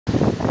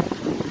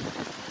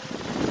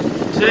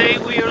Today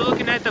we are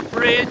looking at the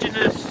bridge in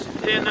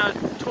a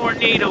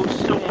tornado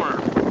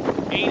storm.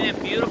 Ain't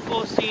it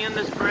beautiful seeing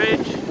this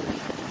bridge?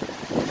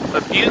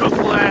 A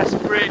beautiful ass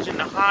bridge in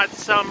a hot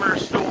summer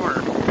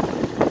storm.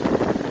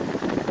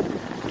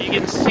 You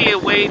can see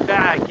it way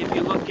back if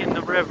you look in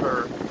the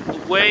river.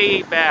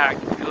 Way back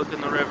if you look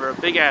in the river.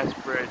 A big ass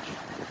bridge.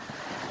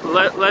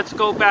 Let's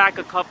go back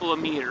a couple of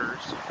meters.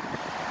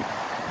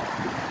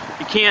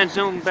 You can't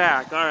zoom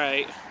back,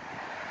 alright.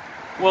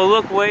 Well,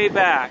 look way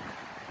back.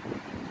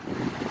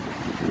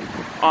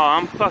 Oh,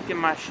 I'm fucking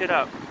my shit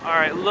up.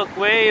 Alright, look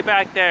way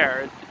back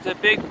there. It's a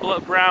big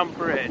brown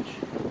bridge.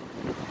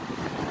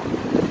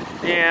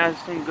 Yeah,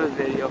 that's some good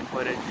video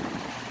footage.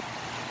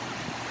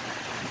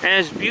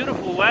 And it's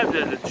beautiful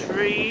weather. The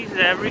trees,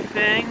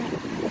 everything.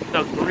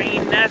 The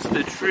greenness,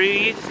 the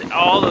trees,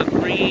 all the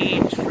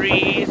green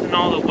trees and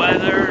all the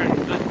weather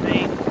and good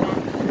things.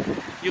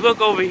 You look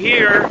over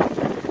here,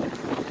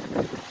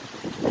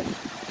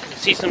 you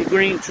see some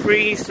green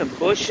trees, some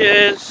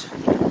bushes.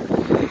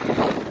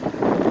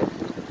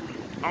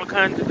 All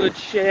kinds of good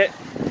shit.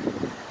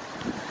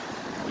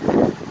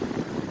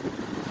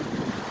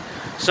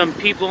 Some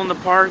people in the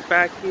park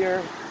back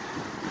here.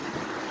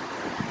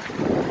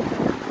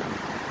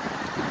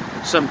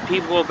 Some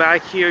people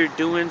back here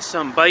doing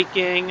some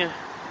biking.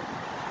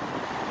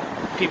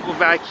 People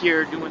back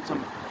here doing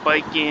some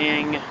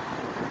biking.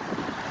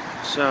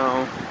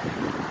 So,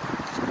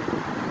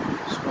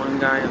 there's one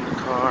guy in the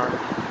car.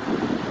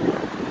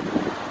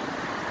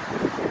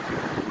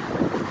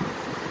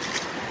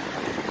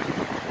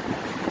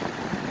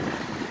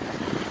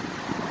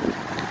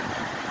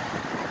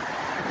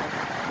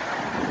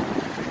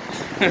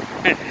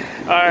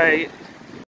 Alright.